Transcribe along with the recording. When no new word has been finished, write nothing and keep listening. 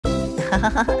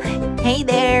Hey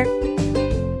there.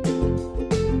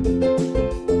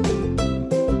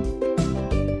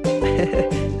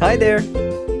 Hi there.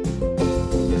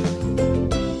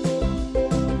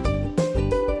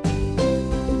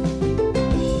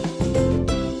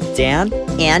 Dan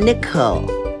and Nicole.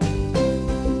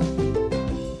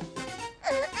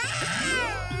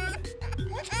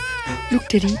 Look,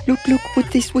 Teddy, look,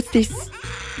 what's this?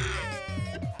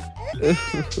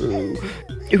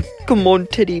 Oh, come on,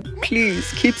 Teddy,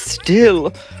 please, keep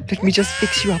still. Let me just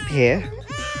fix you up here.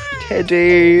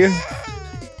 Teddy.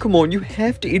 Come on, you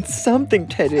have to eat something,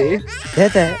 Teddy.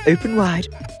 There, open wide.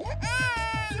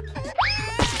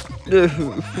 There,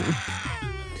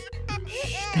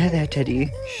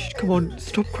 Teddy. Shh, come on,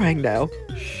 stop crying now.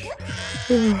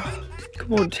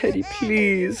 Come on, Teddy,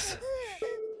 please.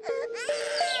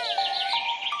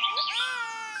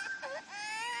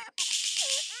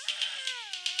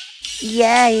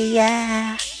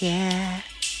 Yeah.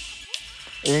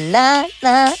 La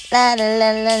la la la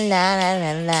la la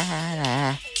la la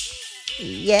la.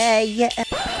 Yeah.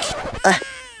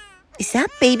 Is that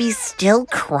baby still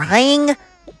crying?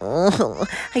 Oh,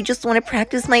 I just want to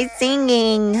practice my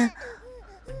singing.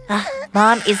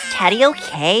 Mom, is Teddy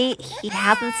okay? He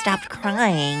hasn't stopped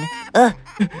crying. I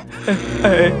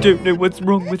don't know what's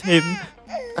wrong with him.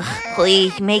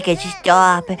 Please, make it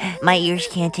stop. My ears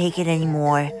can't take it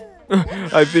anymore.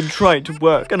 I've been trying to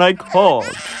work and I can't.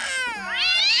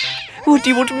 What do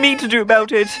you want me to do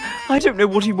about it? I don't know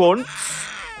what he wants.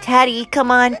 Teddy,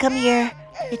 come on, come here.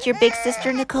 It's your big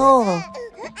sister, Nicole.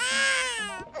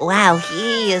 Wow,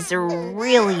 he is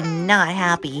really not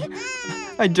happy.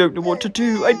 I don't know what to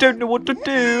do.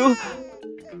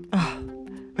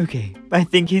 Okay, I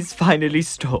think he's finally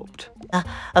stopped.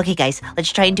 Okay, guys,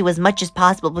 let's try and do as much as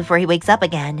possible before he wakes up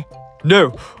again.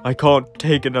 No, I can't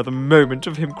take another moment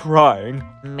of him crying.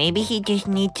 Maybe he just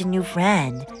needs a new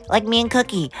friend. Like me and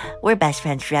Cookie. We're best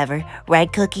friends forever.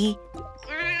 Right, Cookie?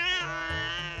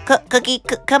 Cookie,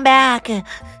 come back.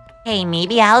 Hey,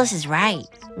 maybe Alice is right.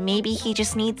 Maybe he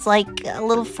just needs, like, a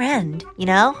little friend, you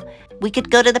know? We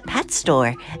could go to the pet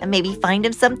store and maybe find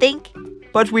him something.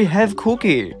 But we have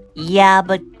Cookie. Yeah,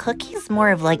 but Cookie's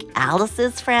more of, like,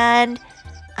 Alice's friend.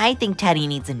 I think Teddy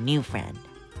needs a new friend.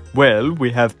 Well,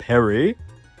 we have Perry.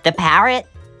 The parrot?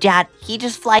 Dad, he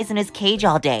just flies in his cage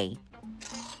all day.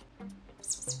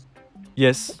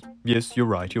 Yes, you're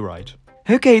right.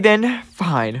 Okay then,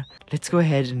 fine. Let's go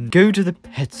ahead and go to the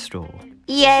pet store.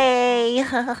 Yay!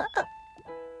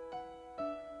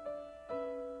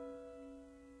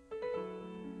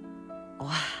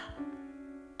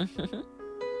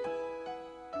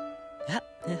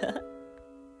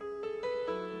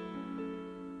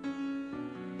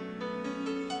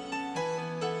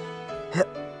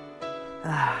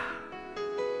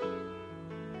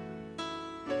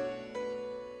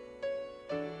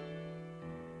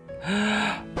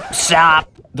 Stop!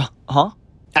 Huh?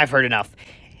 I've heard enough.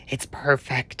 It's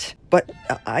perfect. But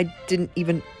I didn't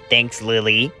even... Thanks,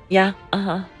 Lily. Yeah,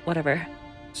 whatever.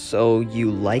 So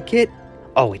you like it?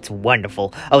 Oh, it's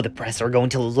wonderful. Oh, the press are going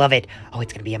to love it. Oh,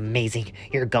 it's gonna be amazing.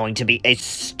 You're going to be a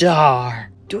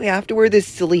star. Do I have to wear this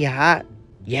silly hat?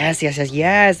 Yes.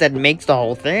 That makes the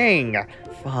whole thing.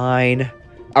 Fine.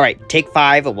 All right, take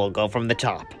 5 and we'll go from the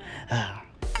top.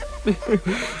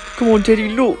 Come on, Teddy,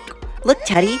 look. Look,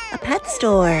 Teddy, a pet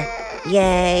store.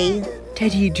 Yay.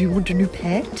 Teddy, do you want a new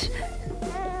pet?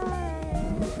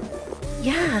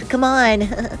 Yeah, come on.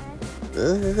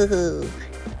 Ooh.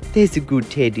 There's a good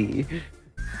Teddy.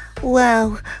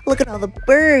 Wow, look at all the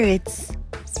birds.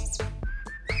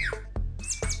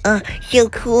 So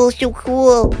cool.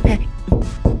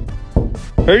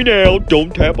 Hey now,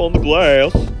 don't tap on the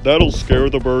glass. That'll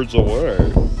scare the birds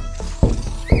away.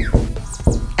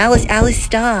 Alice,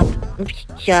 stop.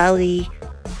 Sorry.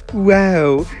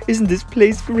 Wow, isn't this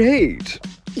place great?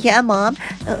 Yeah, Mom.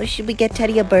 Should we get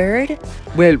Teddy a bird?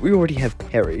 Well, we already have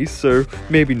Perry, so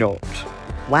maybe not.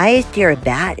 Why is there a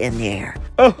bat in there?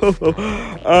 I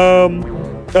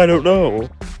don't know.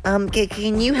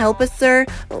 Can you help us, sir?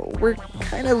 We're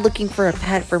kind of looking for a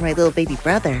pet for my little baby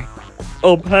brother.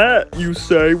 A pet, you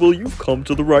say? Well, you've come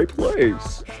to the right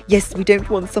place. Yes, we don't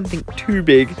want something too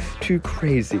big, too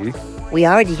crazy. We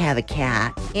already have a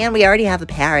cat, and we already have a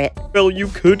parrot. Well, you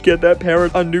could get that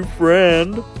parrot a new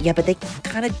friend. Yeah, but they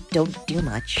kind of don't do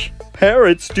much.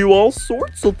 Parrots do all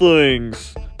sorts of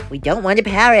things. We don't want a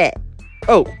parrot.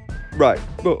 Oh, right.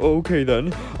 Okay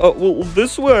then. Well,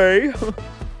 this way.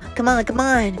 Come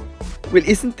on. Well,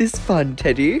 isn't this fun,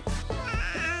 Teddy?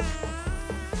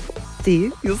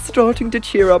 See, you're starting to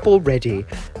cheer up already.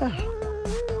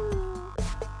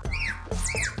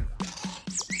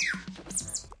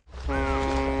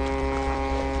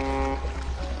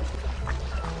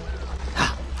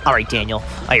 Alright, Daniel,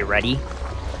 are you ready?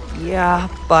 Yeah,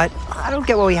 but I don't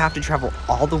get why we have to travel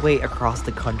all the way across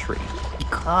the country.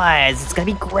 Because it's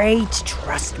gonna be great.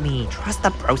 Trust me. Trust the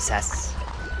process.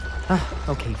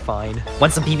 Okay, fine.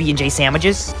 Want some PB&J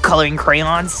sandwiches? Coloring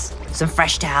crayons? Some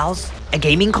fresh towels? A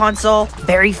gaming console?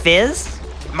 Berry fizz?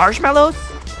 Marshmallows?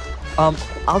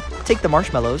 I'll take the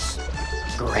marshmallows.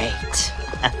 Great.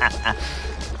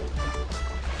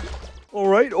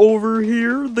 Alright, over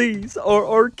here, these are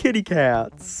our kitty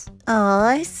cats.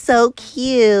 Aw, so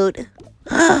cute.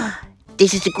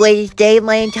 This is the greatest day of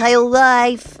my entire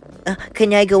life.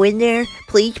 Can I go in there?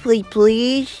 Please, please,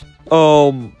 please?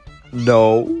 No.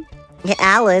 Yeah,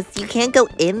 Alice, you can't go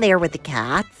in there with the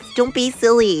cats. Don't be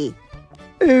silly.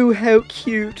 Oh, how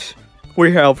cute.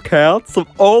 We have cats of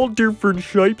all different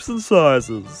shapes and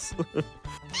sizes.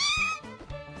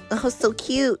 Oh, so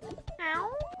cute.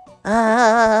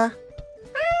 Oh,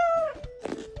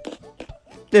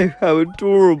 how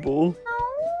adorable.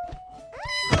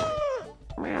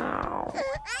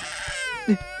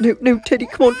 No, Teddy,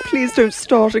 come on, please don't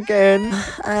start again.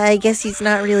 I guess he's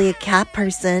not really a cat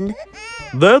person.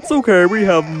 That's okay, we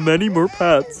have many more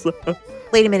pets.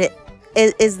 Wait a minute.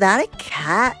 Is that a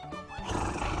cat?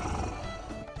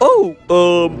 Oh,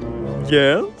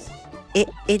 yes?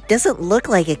 It doesn't look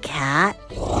like a cat.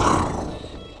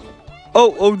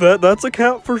 Oh, that's a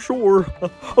cat for sure.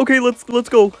 Okay, let's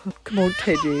go. Come on,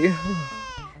 Teddy.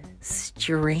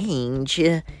 Strange.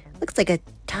 Looks like a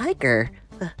tiger.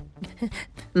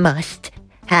 Must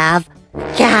have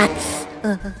cats.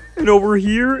 And over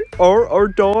here are our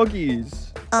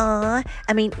doggies. I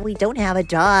mean, we don't have a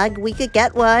dog. We could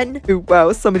get one. Oh,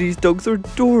 wow, some of these dogs are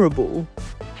adorable.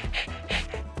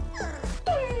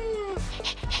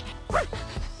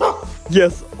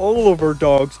 Yes, all of our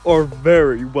dogs are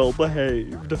very well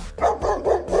behaved.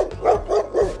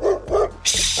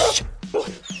 Shh!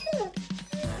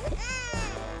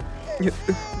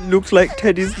 Looks like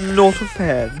Teddy's not a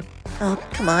fan. Oh,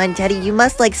 come on, Teddy. You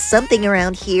must like something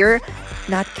around here.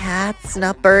 Not cats,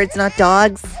 not birds, not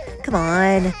dogs. Come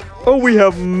on. Oh, we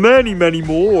have many, many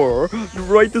more.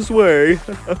 Right this way.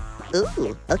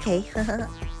 Ooh, okay.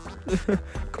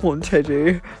 Come on,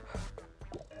 Teddy.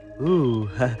 Ooh.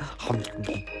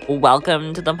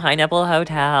 Welcome to the Pineapple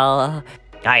Hotel.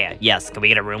 Hiya, yes, can we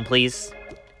get a room, please?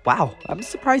 Wow, I'm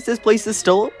surprised this place is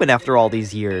still open after all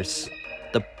these years.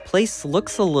 The place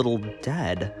looks a little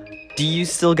dead. Do you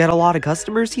still get a lot of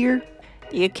customers here?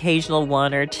 The occasional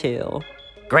one or two.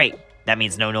 Great, that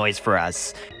means no noise for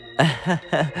us.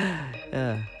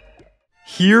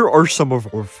 Here are some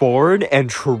of our foreign and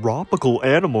tropical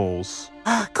animals.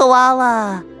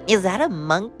 Koala. Is that a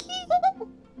monkey?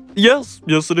 Yes,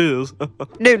 it is.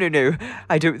 No.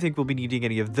 I don't think we'll be needing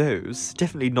any of those.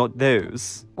 Definitely not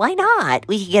those. Why not?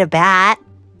 We could get a bat.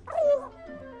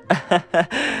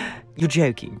 You're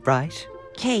joking, right?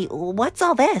 Okay, what's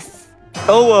all this?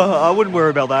 Oh, I wouldn't worry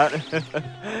about that.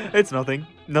 It's nothing.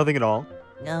 Nothing at all.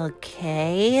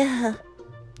 Okay.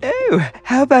 Oh,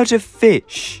 how about a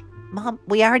fish? Mom,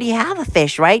 we already have a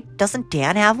fish, right? Doesn't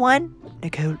Dan have one?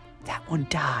 Nicole, that one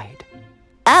died.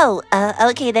 Oh,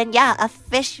 okay then, yeah, a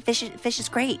fish is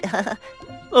great.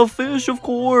 A fish, of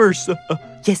course.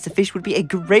 Yes, a fish would be a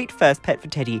great first pet for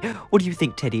Teddy. What do you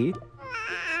think, Teddy?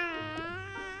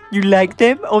 You like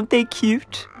them? Aren't they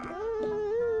cute?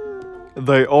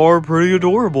 They are pretty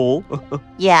adorable.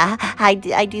 Yeah, I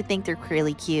do think they're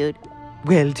really cute.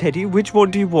 Well, Teddy, which one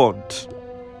do you want?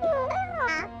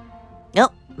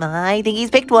 Nope, I think he's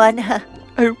picked one.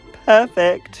 Oh,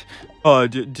 perfect.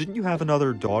 Didn't you have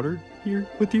another daughter here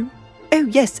with you? Oh,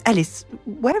 yes, Alice.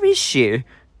 Where is she?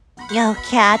 Oh,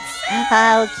 cats.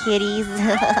 Oh, kitties.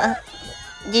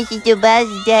 This is the best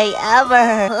day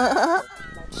ever.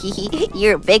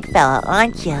 You're a big fella,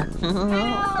 aren't you?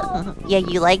 Yeah,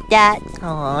 you like that?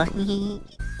 Aw.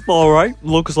 Alright,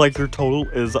 looks like your total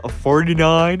is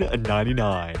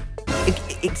 $49.99.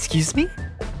 Excuse me?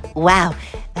 Wow,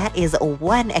 that is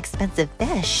one expensive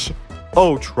fish.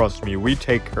 Oh, trust me, we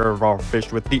take care of our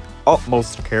fish with the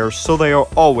utmost care, so they are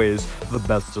always the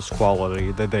bestest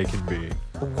quality that they can be.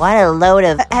 What a load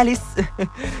of... Alice.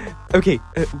 Okay,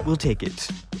 we'll take it.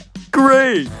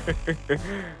 Great!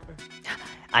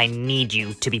 I need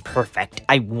you to be perfect.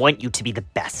 I want you to be the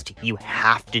best. You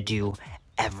have to do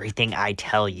everything I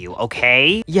tell you,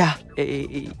 okay? Yeah,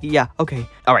 okay.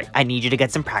 All right, I need you to get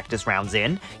some practice rounds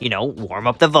in. You know, warm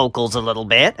up the vocals a little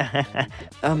bit.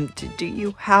 Do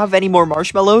you have any more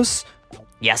marshmallows?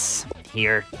 Yes,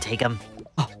 here, take them.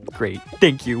 Oh, great.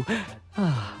 Thank you.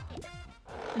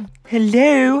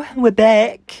 Hello, we're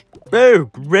back. Oh,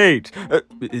 great!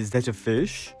 Is that a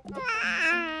fish?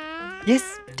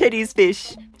 Yes, Teddy's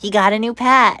fish. He got a new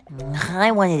pet.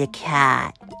 I wanted a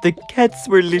cat. The cats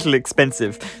were a little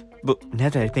expensive, but now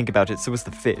that I think about it, so was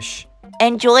the fish.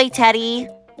 Enjoy, Teddy.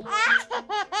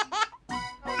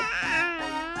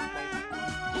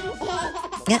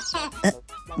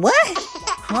 What?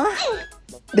 Huh?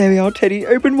 There we are, Teddy.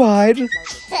 Open wide.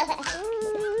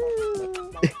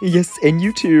 Yes, and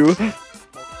you too.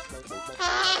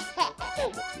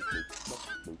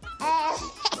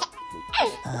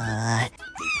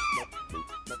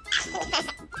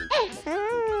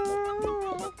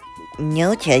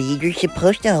 No, Teddy, you're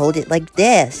supposed to hold it like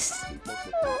this.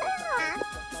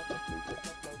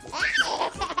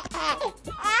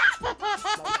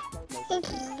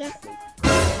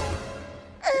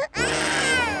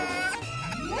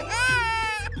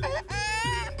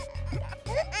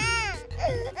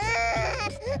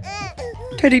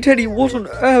 Teddy, what on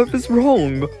earth is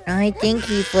wrong? I think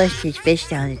he flushed his fish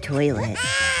down the toilet.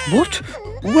 What?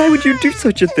 Why would you do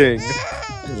such a thing?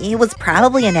 It was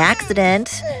probably an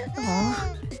accident.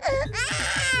 Aw.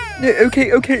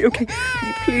 Okay,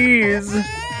 please.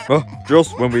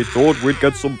 Just when we thought we'd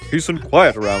get some peace and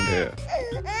quiet around here.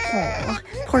 Aw,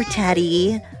 poor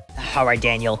Teddy. Alright,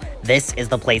 Daniel, this is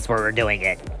the place where we're doing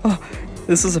it. Oh,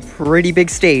 this is a pretty big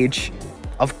stage.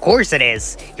 Of course it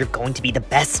is. You're going to be the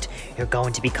best. You're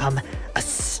going to become a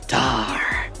star.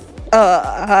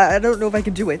 I don't know if I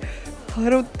can do it. I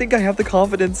don't think I have the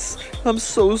confidence. I'm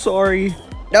so sorry.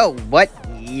 No, what?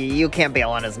 You can't bail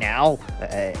on us now.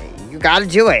 You gotta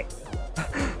do it.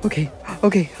 Okay,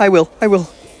 I will.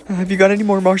 Have you got any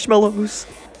more marshmallows?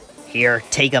 Here,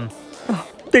 take them. Oh,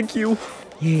 thank you.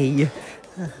 Yay.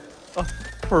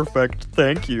 Perfect,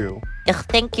 thank you. Ugh,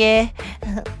 thank you.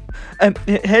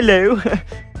 Hello.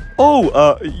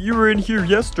 Oh, you were in here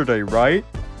yesterday, right?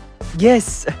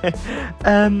 Yes.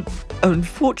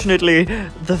 Unfortunately,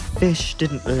 the fish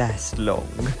didn't last long.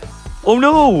 Oh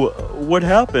no! What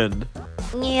happened?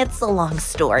 It's a long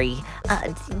story.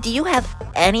 Do you have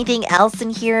anything else in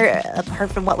here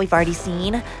apart from what we've already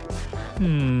seen?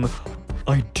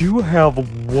 I do have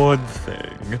one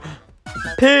thing.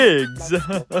 Pigs!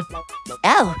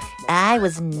 Oh, I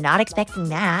was not expecting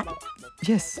that.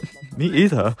 Yes. Me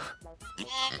either.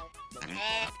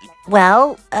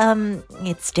 Well,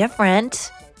 it's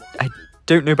different. I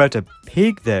don't know about a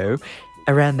pig, though.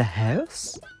 Around the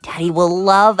house? Daddy will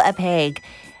love a pig.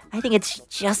 I think it's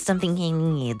just something he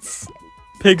needs.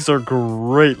 Pigs are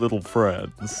great little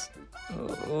friends.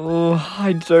 Oh,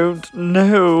 I don't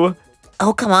know.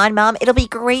 Oh, come on, Mom. It'll be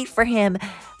great for him.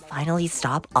 Finally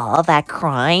stop all that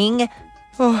crying.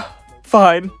 Oh,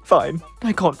 fine.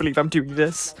 I can't believe I'm doing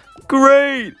this.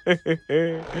 Great!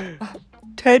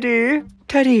 Teddy.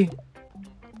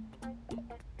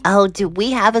 Oh, do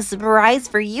we have a surprise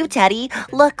for you, Teddy?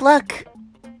 Look.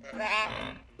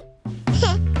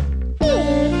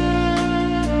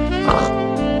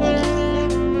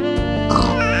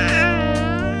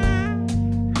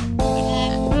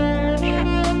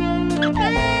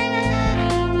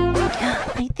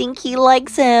 I think he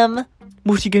likes him.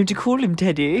 What are you going to call him,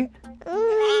 Teddy?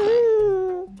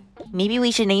 Maybe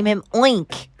we should name him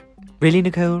Oink. Really,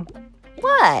 Nicole?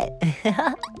 What?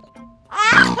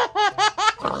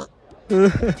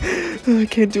 I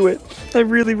can't do it. I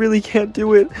really can't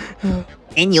do it.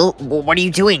 Daniel, what are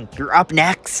you doing? You're up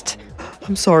next.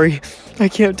 I'm sorry. I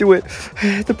can't do it.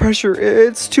 The pressure,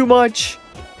 it's too much.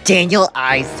 Daniel,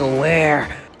 I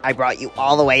swear. I brought you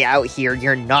all the way out here.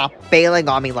 You're not bailing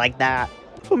on me like that.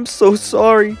 I'm so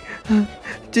sorry.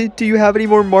 Do you have any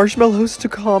more marshmallows to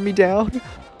calm me down?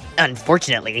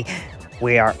 Unfortunately,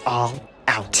 we are all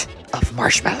out of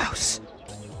marshmallows.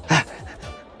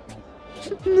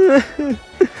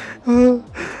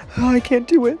 I can't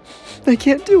do it.